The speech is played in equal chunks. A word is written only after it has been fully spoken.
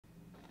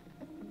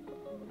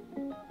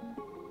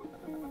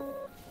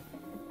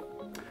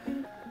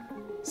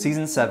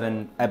Season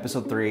 7,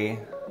 Episode 3,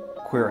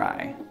 Queer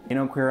Eye. You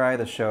know Queer Eye,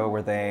 the show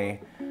where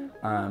they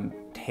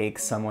take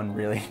someone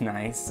really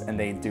nice and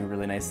they do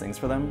really nice things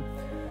for them?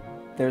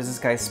 There's this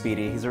guy,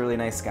 Speedy. He's a really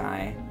nice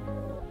guy,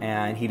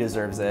 and he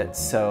deserves it,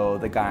 so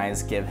the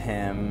guys give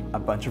him a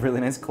bunch of really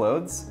nice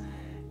clothes,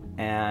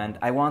 and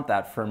I want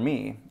that for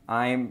me.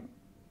 I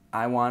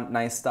want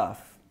nice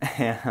stuff,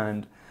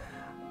 and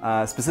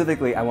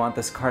specifically, I want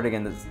this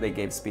cardigan that they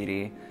gave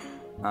Speedy,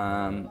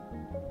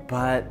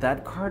 but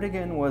that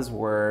cardigan was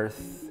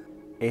worth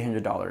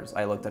 $800.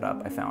 I looked it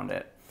up, I found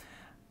it.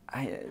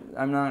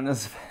 I'm not gonna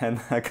spend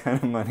that kind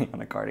of money on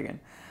a cardigan,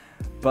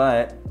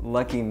 but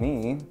lucky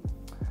me,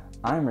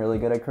 I'm really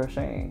good at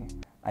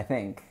crocheting, I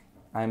think.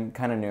 I'm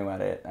kind of new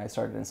at it. I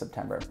started in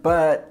September,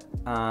 but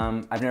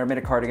I've never made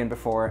a cardigan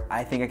before.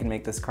 I think I can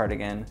make this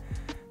cardigan.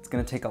 It's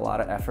gonna take a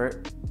lot of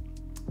effort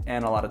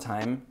and a lot of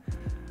time.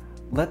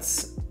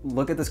 Let's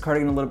look at this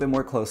cardigan a little bit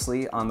more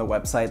closely on the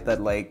website that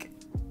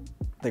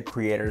the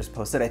creators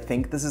posted. I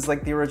think this is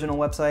like the original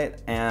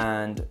website,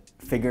 and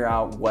figure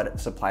out what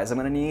supplies I'm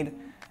gonna need.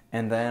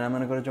 And then I'm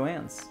gonna go to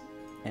Joann's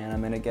and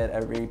I'm gonna get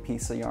every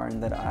piece of yarn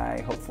that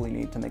I hopefully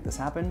need to make this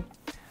happen.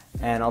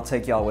 And I'll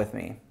take y'all with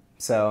me.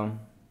 So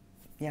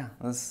yeah,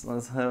 let's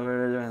head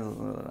over to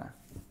Joann's.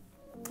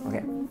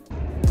 Okay.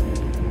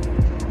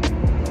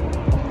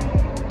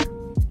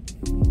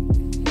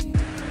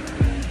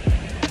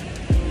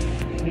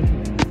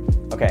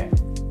 Okay,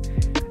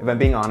 if I'm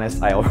being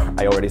honest, I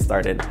already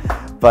started,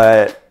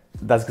 but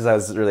that's because I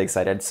was really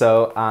excited.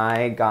 So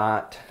I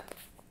got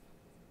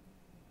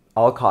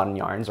all cotton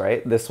yarns,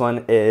 right? This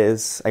one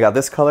is, I got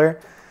this color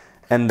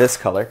and this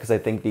color because I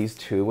think these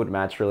two would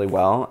match really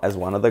well as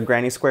one of the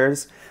granny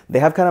squares. They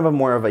have kind of a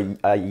more of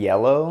a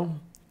yellow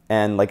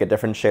and like a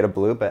different shade of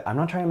blue, but I'm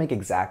not trying to make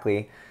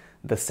exactly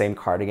the same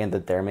cardigan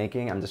that they're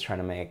making. I'm just trying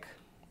to make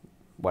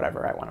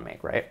whatever I want to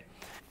make, right?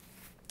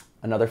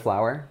 Another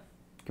flower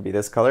could be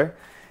this color.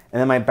 And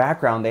then my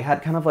background, they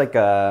had kind of like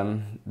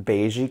a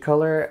beigey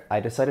color. I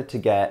decided to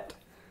get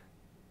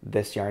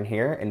this yarn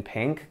here in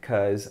pink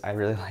because I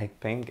really like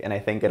pink, and I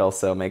think it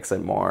also makes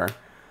it more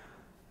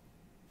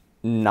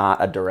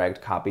not a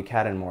direct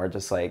copycat and more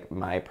just like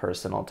my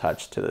personal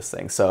touch to this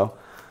thing. So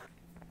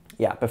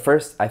yeah, but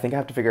first I think I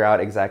have to figure out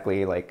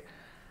exactly like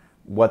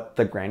what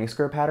the granny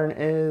square pattern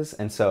is,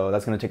 and so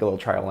that's going to take a little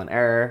trial and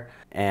error,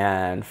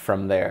 and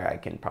from there I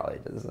can probably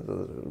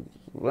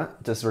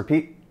just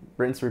repeat,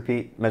 rinse,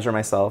 repeat, measure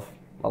myself,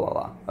 la la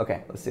la.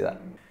 Okay, let's do that.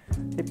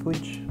 Hey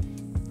pooch.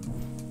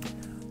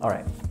 All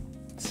right,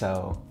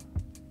 so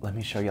let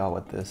me show y'all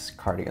what this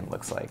cardigan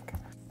looks like.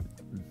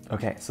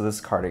 Okay, so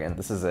this cardigan,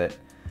 this is it.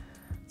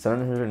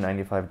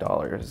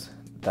 $795.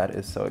 That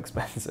is so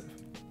expensive.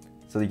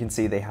 So you can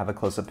see they have a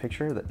close-up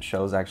picture that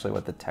shows actually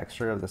what the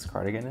texture of this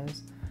cardigan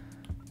is.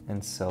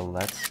 And so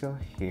let's go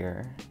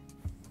here.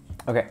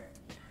 Okay,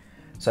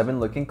 so I've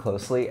been looking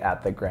closely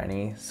at the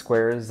granny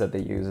squares that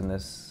they use in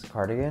this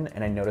cardigan,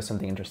 and I noticed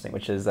something interesting,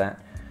 which is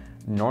that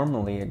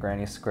normally a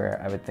granny square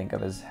I would think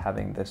of as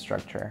having this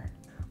structure.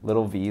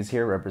 Little V's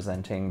here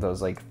representing those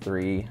like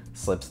 3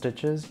 slip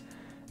stitches,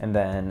 and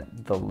then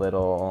the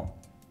little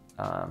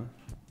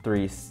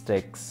 3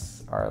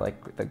 sticks are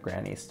like the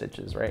granny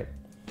stitches, right?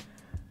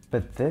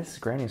 But this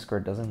granny square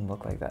doesn't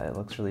look like that. It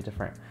looks really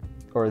different.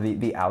 Or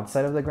the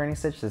outside of the granny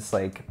stitch, this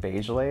like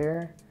beige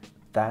layer,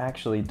 that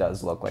actually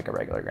does look like a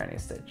regular granny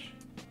stitch.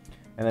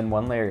 And then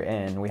one layer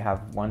in, we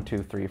have 1, 2,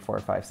 3, 4,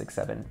 5, 6,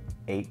 7,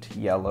 8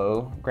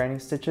 yellow granny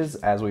stitches,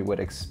 as we would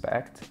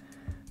expect,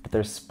 but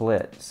they're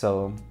split.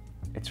 So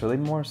it's really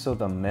more so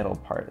the middle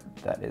part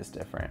that is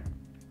different,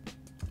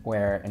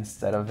 where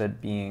instead of it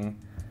being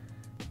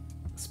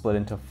split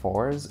into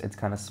 4s, it's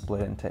kind of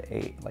split into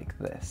 8 like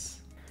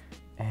this.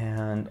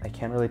 And I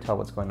can't really tell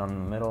what's going on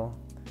in the middle,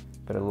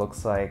 but it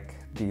looks like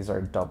these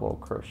are double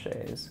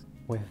crochets.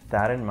 With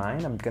that in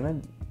mind, I'm gonna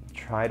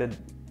try to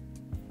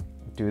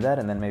do that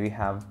and then maybe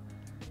have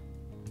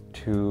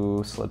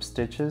 2 slip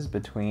stitches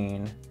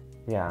between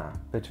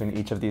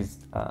each of these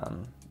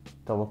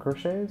double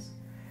crochets.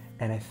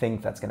 And I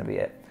think that's gonna be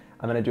it.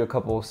 I'm gonna do a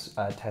couple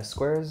test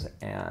squares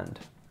and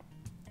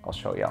I'll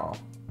show y'all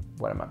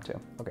what I'm up to.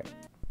 Okay.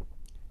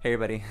 Hey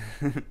everybody.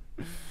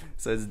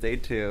 So it's day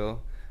 2.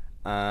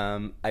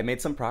 I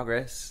made some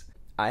progress.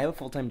 I have a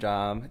full-time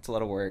job, it's a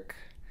lot of work,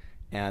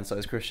 and so I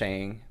was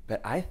crocheting,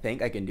 but I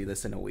think I can do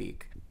this in a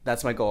week.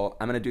 That's my goal.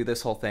 I'm gonna do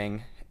this whole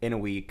thing in a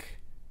week.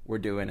 We're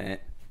doing it.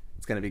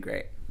 It's gonna be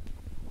great.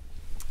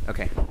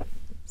 Okay.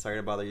 Sorry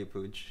to bother you,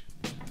 Pooch.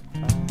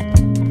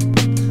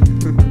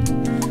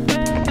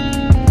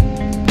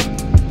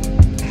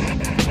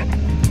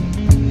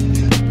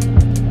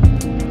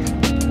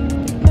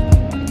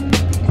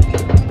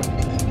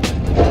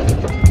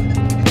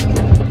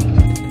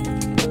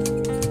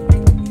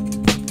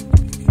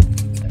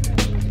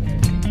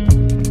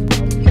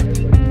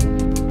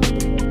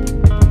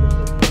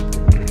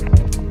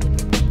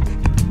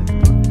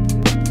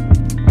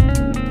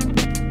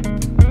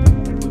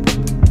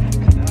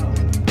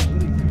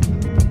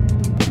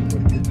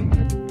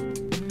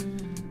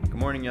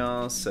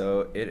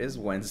 So it is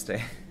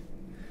Wednesday.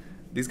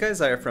 These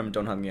guys are from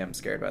Don't Hug Me, I'm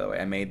Scared, by the way.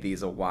 I made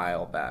these a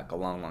while back, a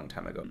long, long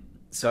time ago.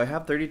 So I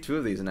have 32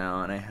 of these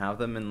now, and I have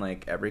them in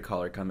like every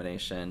color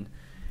combination.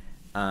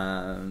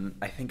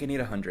 I think I need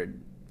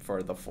 100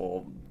 for the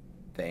full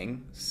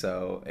thing.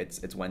 So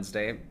it's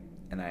Wednesday,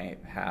 and I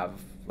have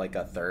like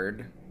a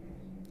third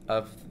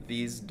of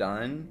these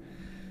done.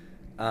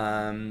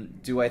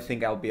 Do I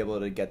think I'll be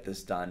able to get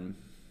this done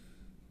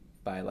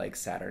by like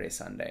Saturday,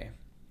 Sunday?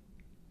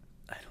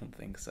 I don't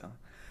think so,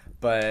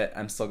 but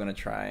I'm still gonna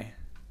try.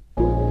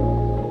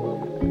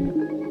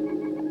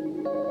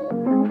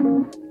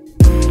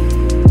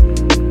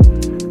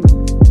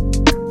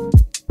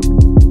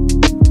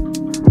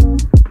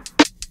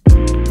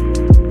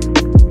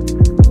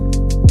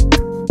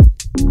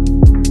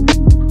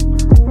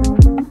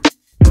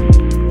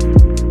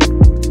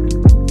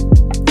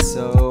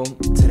 So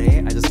today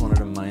I just wanted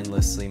to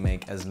mindlessly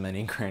make as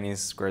many granny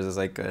squares as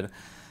I could.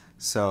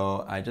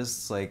 So I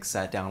just like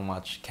sat down and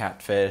watched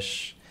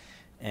Catfish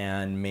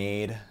and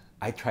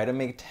I tried to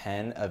make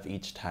 10 of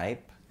each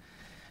type.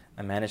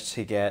 I managed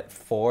to get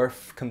 4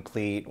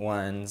 complete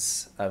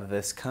ones of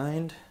this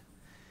kind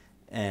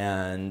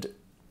and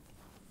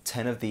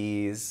 10 of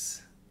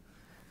these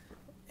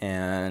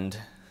and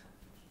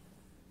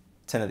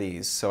 10 of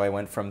these. So I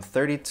went from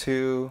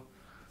 32,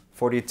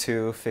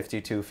 42,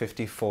 52,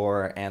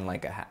 54, and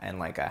like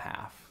a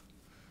half.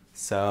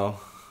 So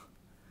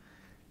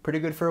pretty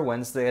good for a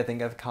Wednesday. I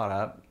think I've caught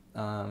up.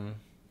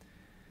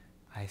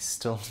 I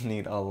still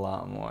need a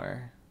lot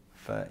more,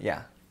 but yeah,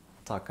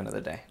 I'll talk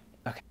another day.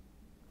 Okay.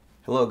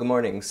 Hello, good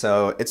morning.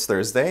 So it's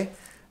Thursday.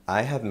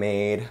 I have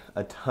made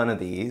a ton of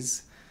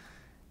these.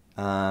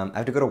 I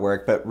have to go to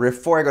work, but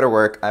before I go to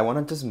work, I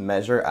want to just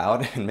measure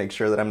out and make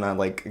sure that I'm not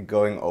like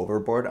going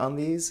overboard on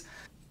these.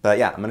 But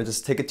yeah, I'm gonna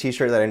just take a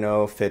t-shirt that I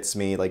know fits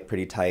me like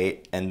pretty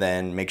tight and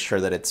then make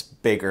sure that it's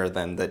bigger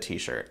than the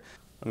t-shirt.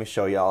 Let me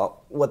show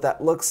y'all what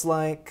that looks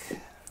like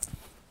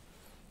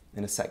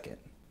in a second.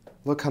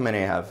 Look how many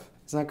I have.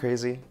 Isn't that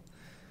crazy?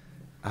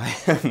 I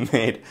have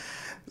made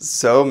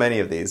so many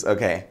of these.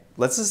 Okay,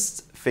 let's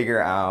just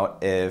figure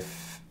out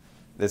if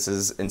this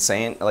is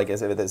insane, like if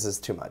this is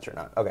too much or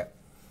not. Okay,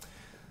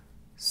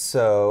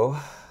 so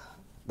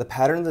the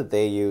pattern that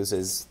they use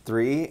is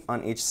 3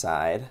 on each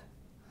side,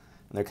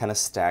 and they're kind of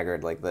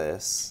staggered like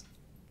this.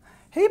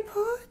 Hey,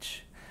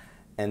 Pooch!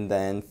 And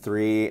then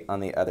 3 on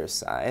the other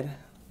side.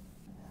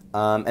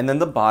 And then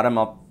the bottom,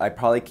 I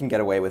probably can get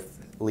away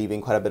with leaving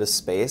quite a bit of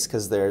space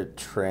because their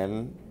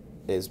trim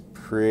is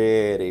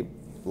pretty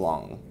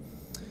long.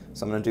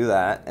 So I'm gonna do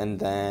that, and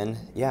then,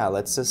 yeah,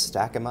 let's just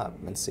stack them up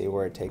and see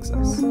where it takes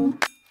us.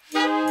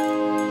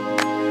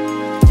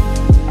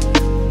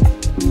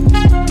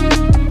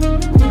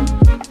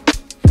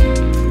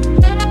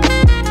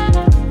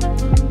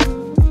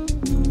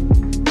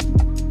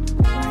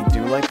 I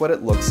do like what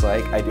it looks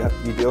like.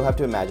 You do have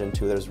to imagine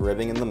too, there's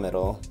ribbing in the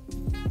middle.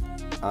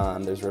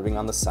 There's ribbing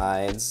on the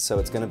sides, so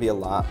it's gonna be a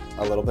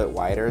little bit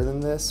wider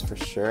than this for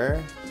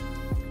sure,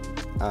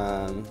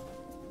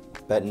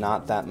 but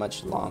not that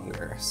much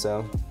longer.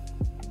 So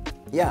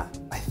yeah,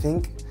 I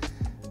think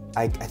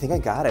I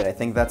got it. I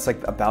think that's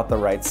like about the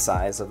right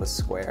size of a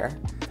square,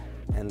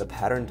 and the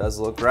pattern does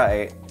look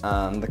right.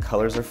 The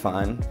colors are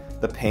fun.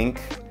 The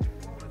pink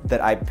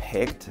that I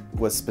picked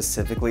was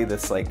specifically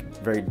this like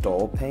very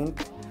dull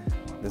pink,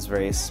 this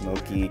very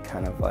smoky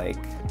kind of like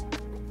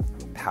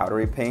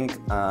powdery pink,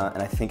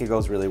 and I think it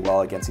goes really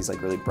well against these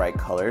like really bright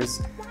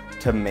colors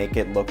to make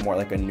it look more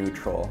like a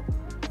neutral,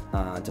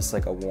 just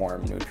like a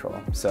warm neutral.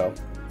 So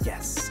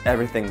yes,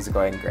 everything's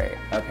going great.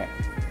 Okay.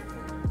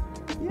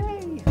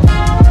 Yay!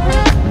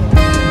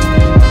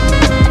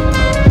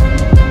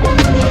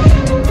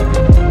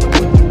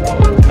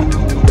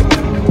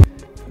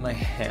 My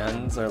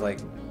hands are like,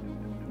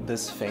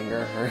 this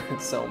finger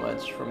hurts so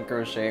much from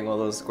crocheting all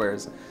those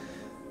squares.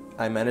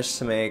 I managed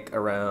to make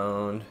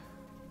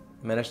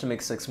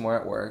 6 more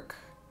at work.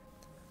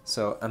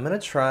 So I'm gonna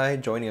try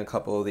joining a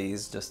couple of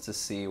these just to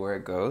see where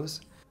it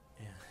goes.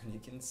 And you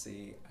can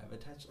see I've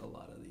attached a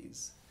lot of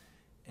these.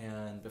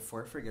 And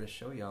before I forget to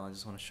show y'all, I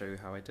just wanna show you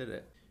how I did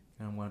it.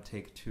 And I'm gonna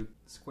take 2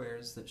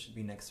 squares that should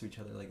be next to each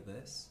other like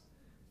this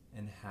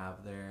and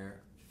have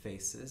their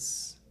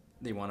faces.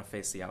 They wanna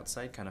face the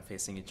outside, kind of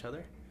facing each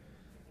other.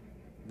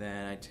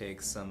 Then I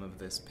take some of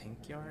this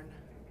pink yarn.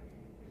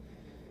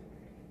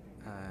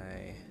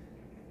 I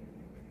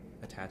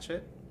attach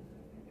it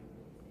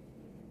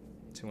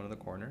to one of the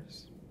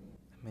corners,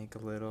 make a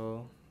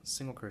little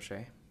single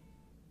crochet,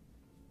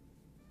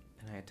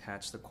 and I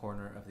attach the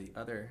corner of the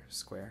other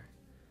square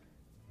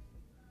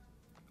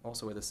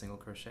also with a single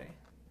crochet,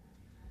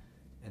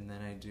 and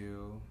then I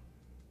do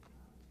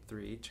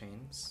 3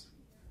 chains,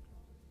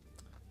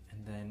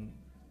 and then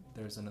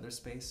there's another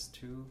space,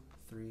 2,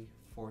 3,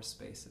 4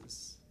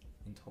 spaces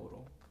in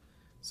total.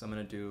 So I'm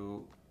going to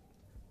do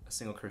a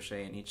single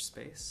crochet in each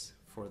space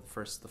for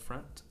the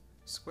front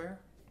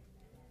square,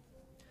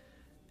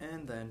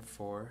 and then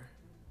for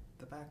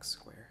the back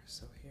square,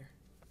 so here.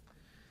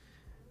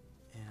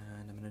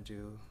 And I'm gonna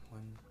do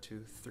 1,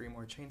 2, 3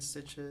 more chain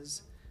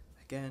stitches.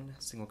 Again,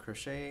 single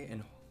crochet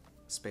in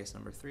space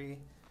number 3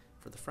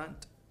 for the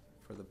front,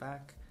 for the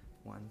back,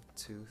 1,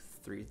 2,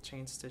 3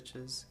 chain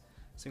stitches,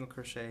 single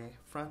crochet,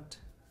 front,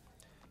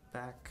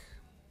 back,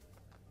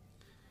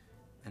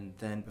 and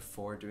then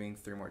before doing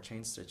 3 more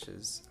chain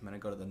stitches, I'm going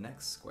to go to the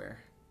next square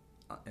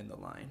in the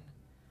line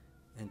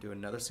and do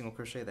another single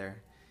crochet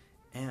there,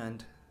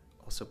 and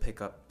also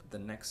pick up the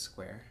next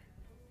square,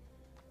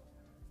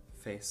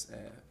 faces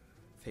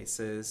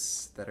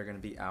that are going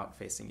to be out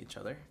facing each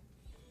other,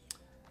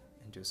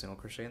 and do a single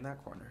crochet in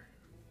that corner.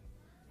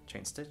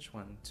 Chain stitch,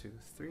 1, 2,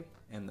 3,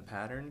 and the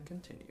pattern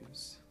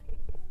continues.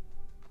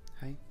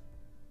 Hi.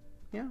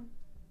 Yeah.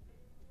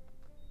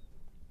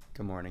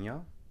 Good morning,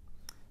 y'all.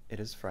 It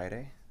is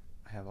Friday.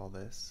 I have all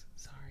this.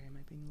 Sorry, am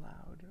I being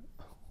loud?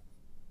 Oh,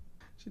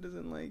 she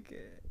doesn't like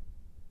it.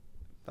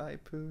 Bye,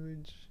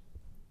 Pooch.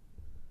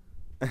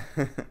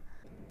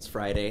 It's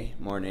Friday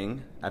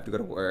morning. I have to go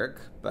to work,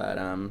 but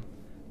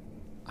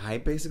I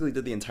basically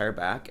did the entire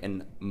back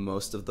and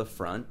most of the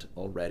front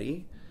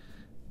already.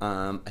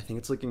 I think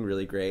it's looking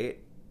really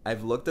great.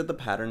 I've looked at the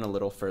pattern a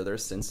little further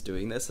since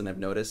doing this, and I've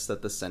noticed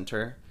that the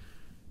center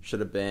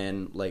should have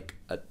been like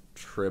a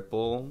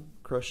triple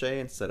crochet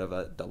instead of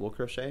a double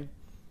crochet,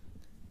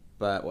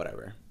 but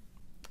whatever.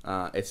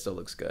 It still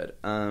looks good.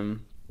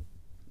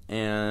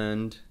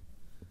 And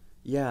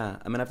yeah,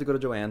 I'm gonna have to go to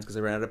Joann's because I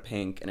ran out of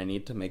pink and I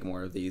need to make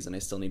more of these, and I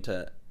still need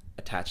to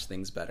attach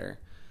things better,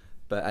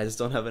 but I just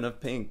don't have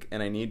enough pink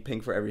and I need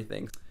pink for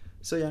everything.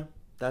 So yeah,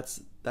 that's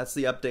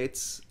the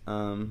updates.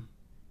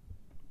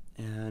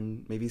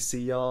 And maybe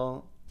see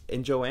y'all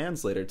in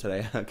Joann's later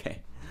today.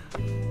 Okay,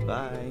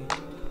 bye.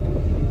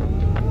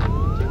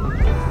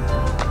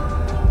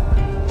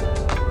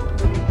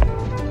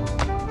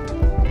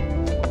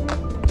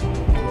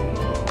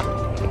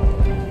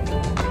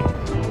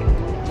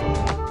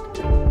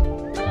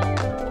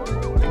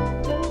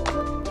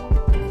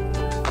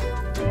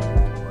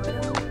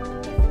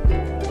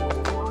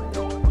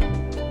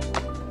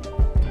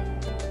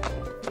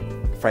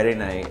 Friday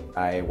night,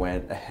 I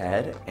went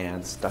ahead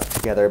and stuck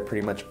together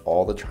pretty much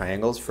all the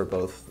triangles for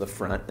both the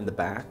front and the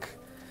back.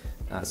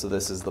 So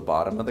this is the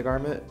bottom of the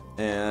garment,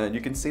 and you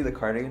can see the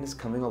cardigan is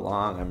coming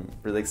along. I'm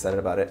really excited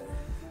about it.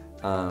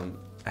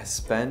 I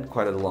spent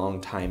quite a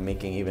long time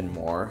making even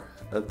more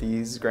of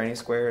these granny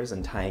squares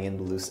and tying in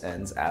the loose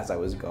ends as I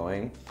was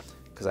going,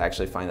 because I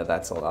actually find that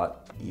that's a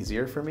lot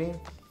easier for me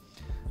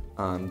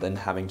than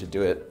having to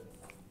do it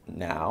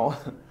now.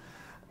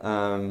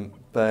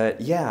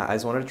 But yeah, I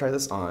just wanted to try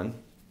this on.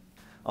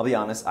 I'll be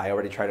honest, I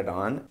already tried it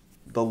on.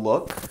 The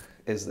look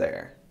is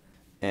there,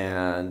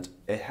 and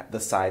the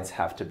sides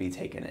have to be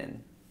taken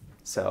in.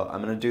 So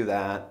I'm gonna do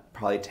that,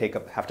 probably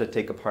have to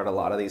take apart a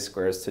lot of these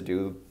squares to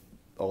do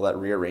all that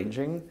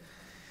rearranging,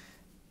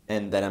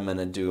 and then I'm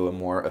gonna do a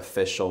more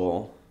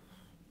official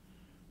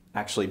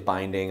actually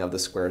binding of the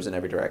squares in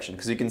every direction,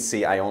 because you can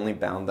see I only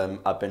bound them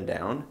up and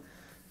down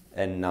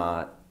and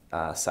not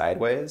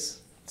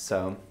sideways.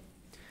 So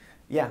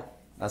yeah,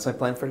 that's my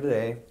plan for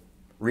today.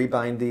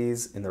 Rebind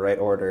these in the right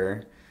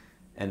order,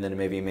 and then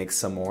maybe make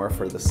some more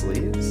for the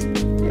sleeves.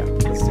 Yeah,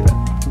 let's do that.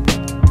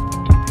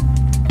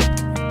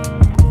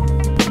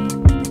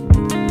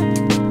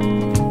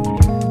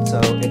 So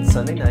it's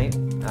Sunday night.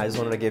 I just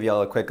wanted to give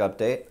y'all a quick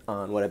update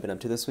on what I've been up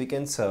to this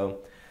weekend. So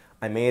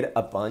I made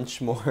a bunch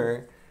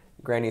more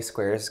granny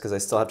squares because I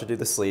still have to do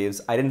the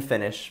sleeves. I didn't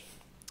finish.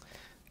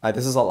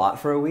 This is a lot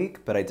for a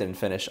week, but I didn't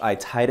finish. I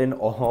tied in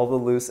all the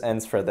loose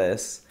ends for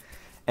this.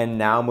 And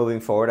now moving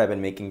forward, I've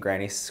been making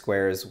granny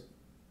squares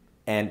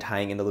and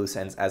tying in the loose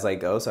ends as I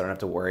go, so I don't have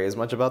to worry as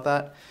much about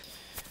that.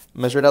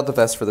 Measured out the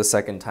vest for the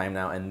second time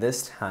now, and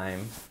this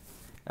time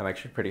I'm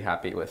actually pretty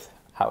happy with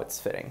how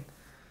it's fitting.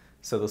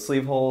 So the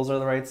sleeve holes are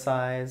the right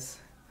size.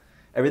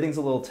 Everything's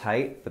a little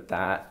tight, but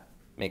that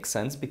makes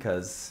sense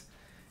because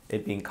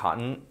it being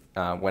cotton,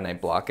 when I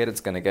block it, it's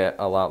gonna get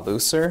a lot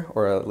looser,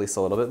 or at least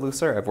a little bit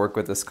looser. I've worked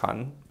with this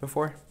cotton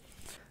before.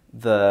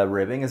 The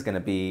ribbing is gonna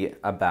be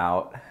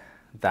about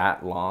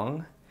that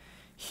long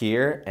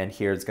here, and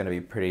here it's going to be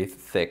pretty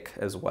thick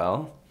as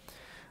well.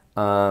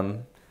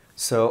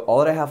 So all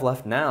that I have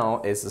left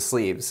now is the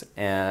sleeves,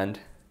 and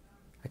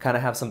I kind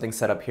of have something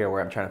set up here where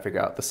I'm trying to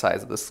figure out the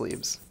size of the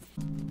sleeves.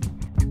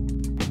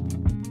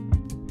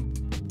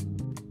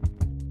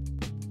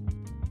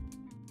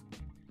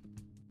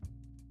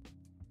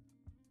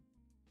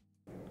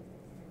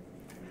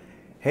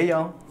 Hey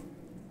y'all.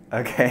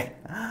 Okay,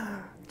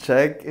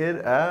 check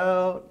it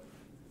out.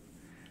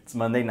 It's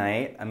Monday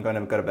night. I'm going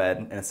to go to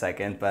bed in a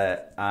second,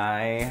 but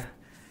I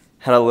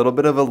had a little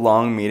bit of a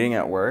long meeting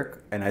at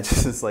work, and I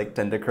just like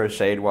tend to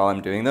crochet while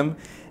I'm doing them.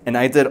 And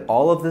I did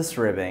all of this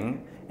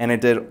ribbing, and I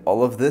did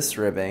all of this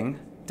ribbing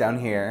down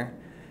here.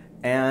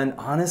 And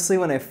honestly,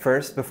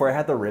 before I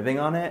had the ribbing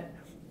on it,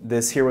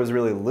 this here was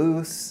really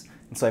loose,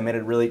 and so I made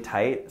it really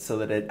tight so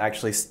that it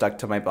actually stuck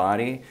to my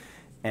body.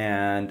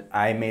 And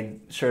I made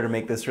sure to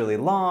make this really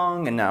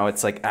long, and now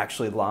it's like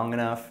actually long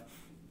enough.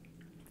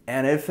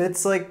 And it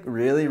fits like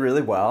really,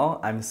 really well.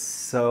 I'm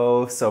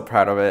so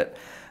proud of it.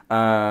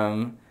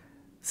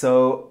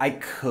 So I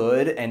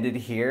could end it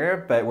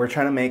here, but we're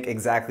trying to make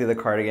exactly the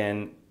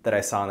cardigan that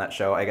I saw in that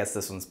show. I guess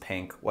this one's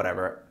pink,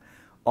 whatever.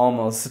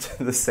 Almost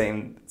the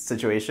same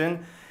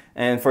situation.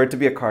 And for it to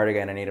be a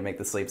cardigan, I need to make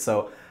the sleeve.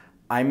 So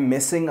I'm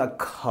missing a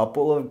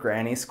couple of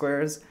granny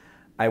squares.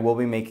 I will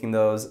be making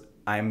those.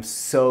 I'm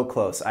so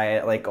close.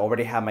 I like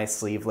already have my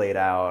sleeve laid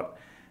out.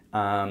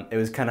 It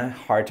was kind of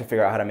hard to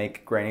figure out how to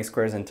make granny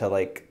squares into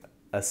like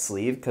a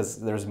sleeve because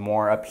there's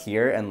more up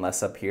here and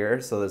less up here.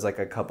 So there's like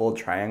a couple of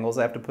triangles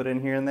I have to put in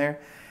here and there.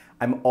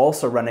 I'm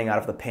also running out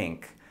of the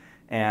pink,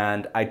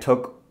 and I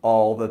took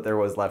all that there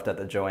was left at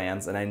the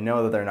Joann's, and I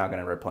know that they're not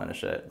going to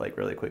replenish it like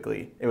really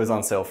quickly. It was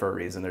on sale for a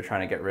reason. They're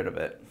trying to get rid of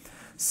it.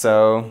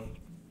 So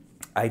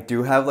I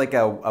do have like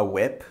a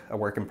whip, a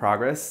work in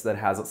progress that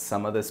has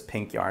some of this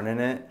pink yarn in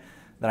it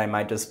that I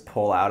might just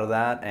pull out of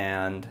that,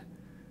 and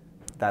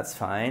that's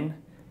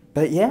fine.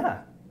 But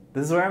yeah,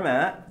 this is where I'm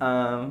at.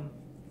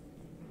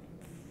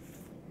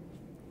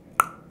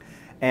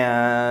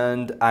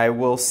 And I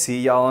will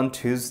see y'all on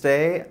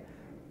Tuesday,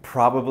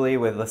 probably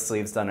with the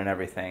sleeves done and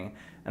everything.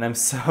 And I'm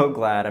so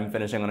glad I'm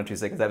finishing on a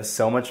Tuesday because I have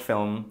so much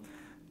film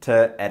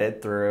to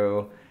edit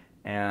through,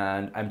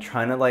 and I'm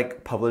trying to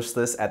like publish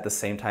this at the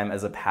same time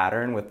as a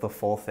pattern with the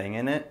full thing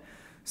in it.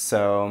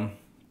 So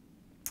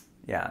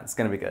yeah, it's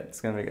gonna be good. It's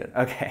gonna be good.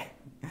 Okay,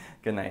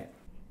 good night.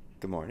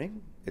 Good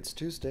morning. It's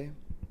Tuesday,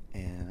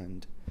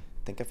 and I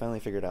think I finally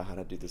figured out how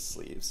to do the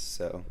sleeves.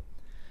 So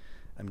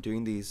I'm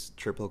doing these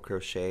triple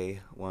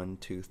crochet 1,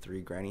 2,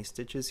 3 granny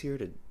stitches here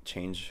to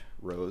change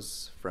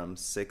rows from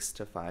 6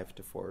 to 5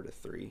 to 4 to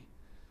 3.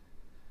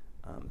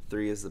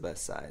 3 is the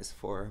best size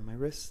for my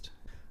wrist.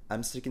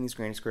 I'm sticking these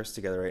granny squares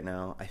together right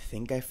now. I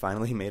think I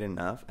finally made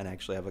enough and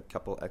actually have a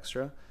couple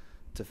extra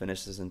to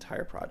finish this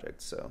entire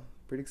project, so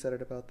pretty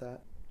excited about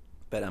that.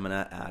 But I'm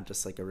gonna add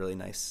just like a really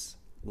nice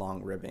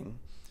long ribbing.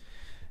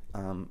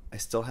 I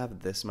still have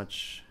this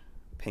much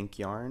pink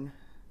yarn.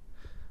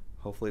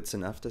 Hopefully it's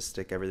enough to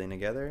stick everything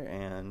together,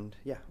 and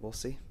yeah, we'll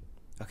see.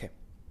 Okay.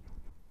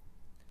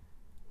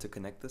 To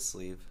connect the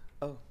sleeve,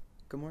 oh,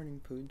 good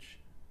morning, Pooch.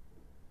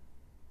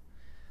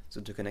 So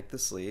to connect the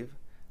sleeve,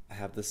 I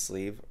have the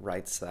sleeve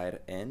right side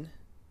in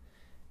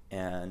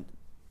and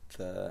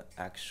the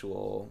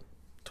actual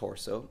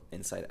torso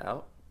inside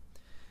out.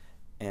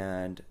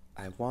 And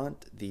I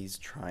want these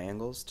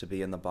triangles to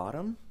be in the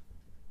bottom,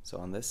 so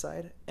on this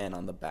side, and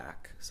on the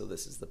back. So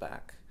this is the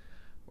back,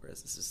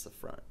 whereas this is the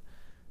front.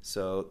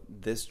 So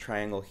this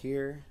triangle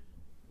here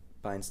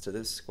binds to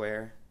this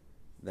square,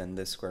 then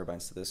this square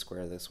binds to this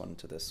square, this one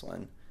to this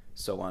one,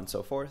 so on and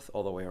so forth,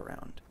 all the way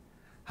around.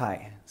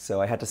 Hi,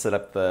 so I had to set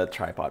up the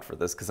tripod for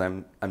this because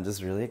I'm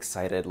just really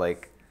excited.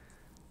 Like,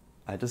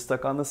 I just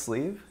stuck on the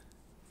sleeve,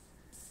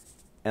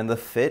 and the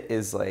fit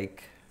is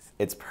like,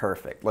 it's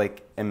perfect.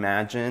 Like,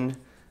 imagine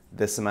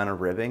this amount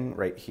of ribbing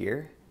right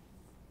here.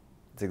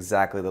 It's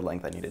exactly the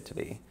length I need it to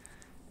be.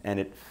 And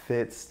it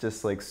fits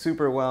just like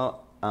super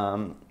well.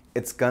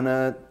 It's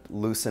gonna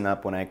loosen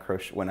up when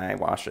I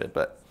wash it,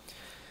 but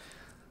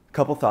a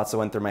couple thoughts that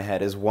went through my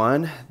head is,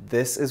 one,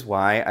 this is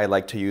why I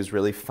like to use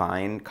really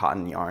fine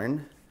cotton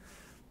yarn,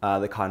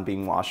 the cotton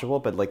being washable,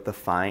 but like the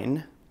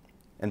fine,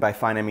 and by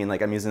fine I mean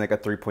like I'm using like a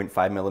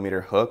 3.5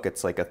 millimeter hook.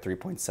 It's like a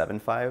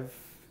 3.75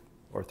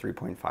 or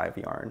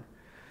 3.5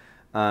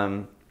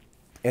 yarn.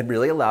 It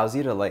really allows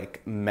you to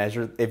like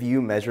measure, if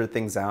you measure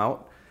things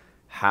out,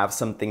 have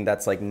something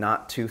that's like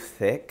not too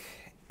thick,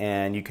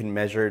 and you can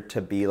measure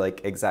to be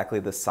like exactly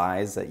the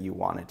size that you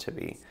want it to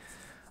be.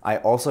 I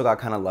also got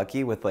kind of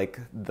lucky with like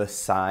the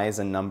size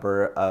and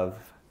number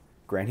of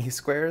granny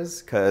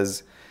squares,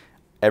 because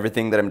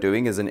everything that I'm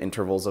doing is in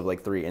intervals of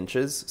like 3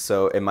 inches.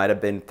 So it might have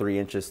been 3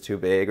 inches too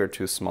big or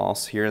too small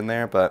here and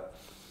there, but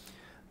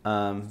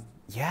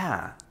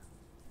yeah.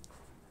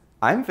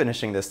 I'm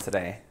finishing this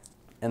today,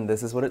 and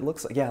this is what it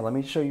looks like. Yeah, let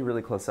me show you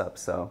really close up.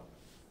 So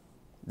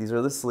these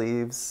are the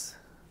sleeves.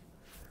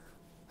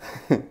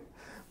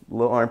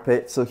 Little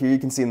armpit. So here you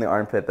can see in the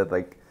armpit that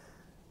like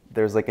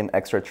there's like an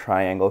extra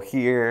triangle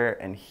here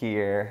and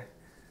here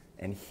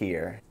and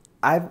here.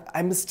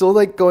 I'm still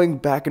like going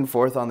back and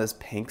forth on this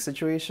pink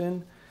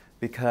situation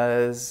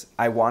because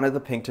I wanted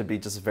the pink to be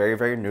just very,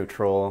 very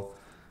neutral.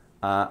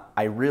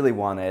 I really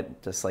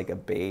wanted just like a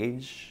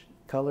beige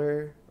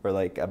color or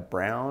like a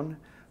brown,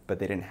 but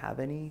they didn't have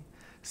any.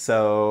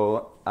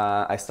 So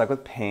I stuck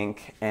with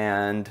pink,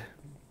 and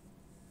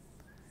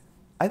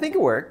I think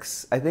it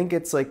works. I think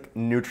it's like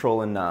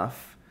neutral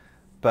enough,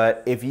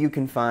 but if you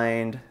can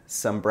find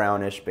some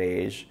brownish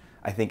beige,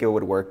 I think it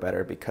would work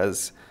better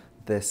because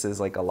this is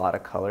like a lot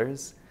of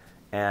colors,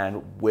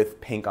 and with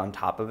pink on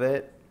top of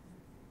it,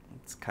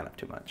 it's kind of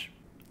too much.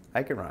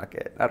 I can rock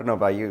it. I don't know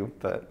about you,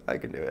 but I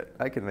can do it.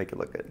 I can make it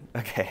look good.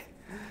 Okay.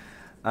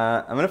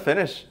 I'm gonna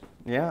finish.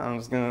 Yeah, I'm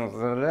just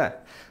gonna,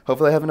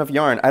 hopefully I have enough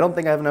yarn. I don't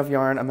think I have enough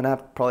yarn. I'm gonna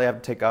probably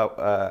have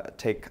to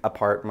take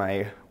apart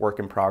my work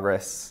in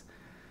progress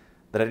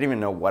that I didn't even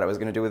know what I was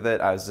gonna do with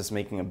it. I was just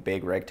making a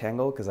big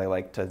rectangle because I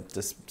like to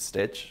just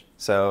stitch.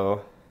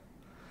 So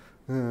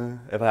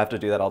if I have to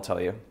do that, I'll tell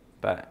you,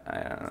 but I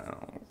don't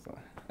know.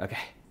 Okay,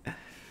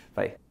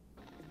 bye.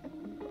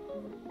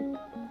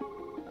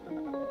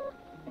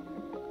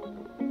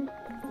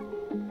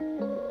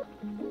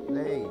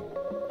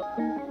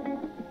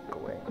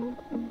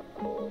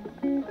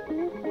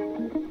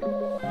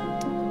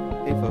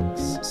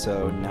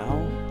 So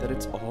now that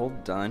it's all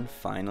done,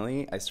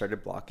 finally, I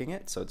started blocking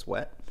it so it's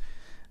wet.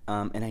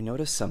 And I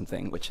noticed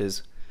something, which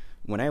is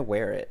when I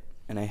wear it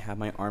and I have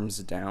my arms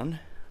down,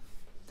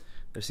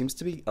 there seems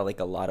to be like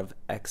a lot of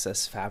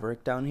excess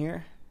fabric down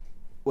here.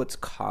 What's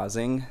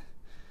causing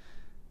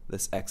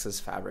this excess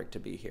fabric to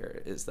be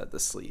here is that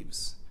the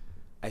sleeves,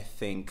 I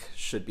think,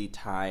 should be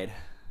tied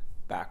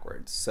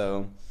backwards.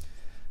 So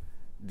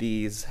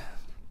these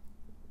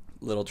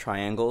little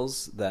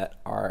triangles that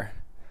are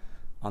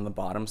on the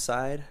bottom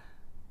side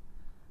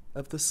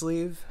of the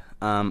sleeve,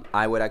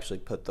 I would actually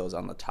put those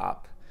on the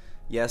top.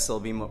 Yes,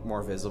 they'll be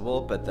more visible,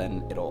 but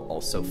then it'll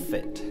also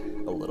fit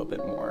a little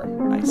bit more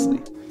nicely.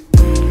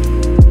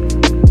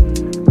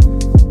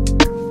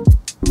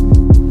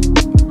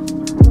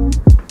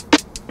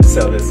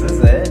 So this is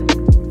it.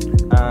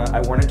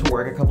 I've worn it to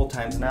work a couple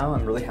times now.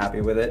 I'm really happy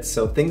with it.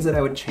 So things that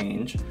I would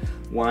change.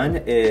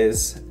 One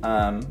is,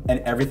 and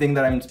everything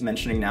that I'm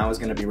mentioning now is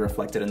gonna be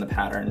reflected in the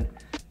pattern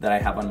that I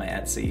have on my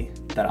Etsy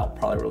that I'll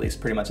probably release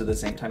pretty much at the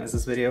same time as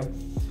this video.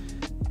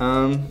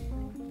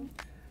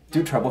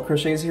 Do treble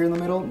crochets here in the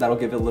middle. That'll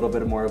give it a little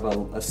bit more of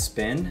a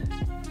spin.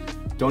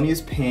 Don't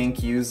use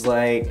pink, use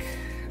like,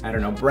 I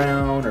don't know,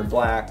 brown or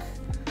black.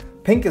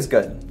 Pink is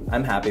good,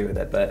 I'm happy with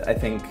it, but I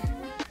think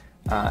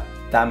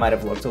that might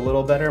have looked a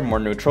little better, more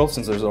neutral,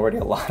 since there's already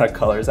a lot of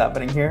colors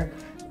happening here.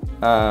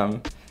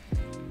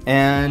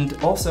 And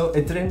also,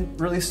 it didn't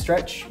really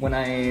stretch when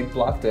I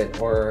blocked it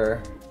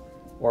or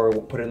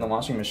put it in the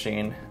washing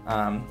machine,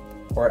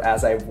 or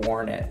as I've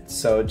worn it.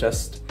 So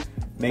just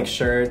make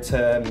sure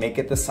to make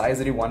it the size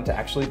that you want it to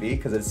actually be,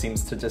 because it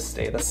seems to just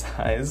stay the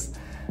size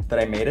that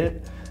I made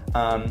it.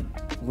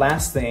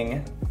 Last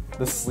thing,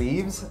 the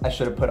sleeves I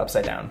should have put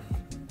upside down.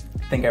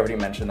 I think I already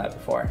mentioned that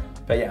before,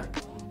 but yeah.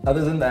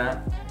 Other than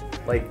that,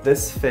 like,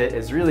 this fit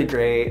is really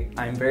great.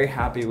 I'm very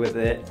happy with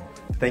it.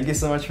 Thank you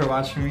so much for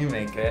watching me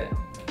make it.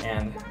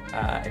 And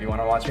if you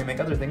want to watch me make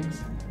other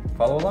things,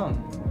 follow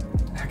along.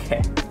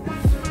 Okay,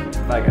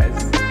 bye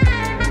guys.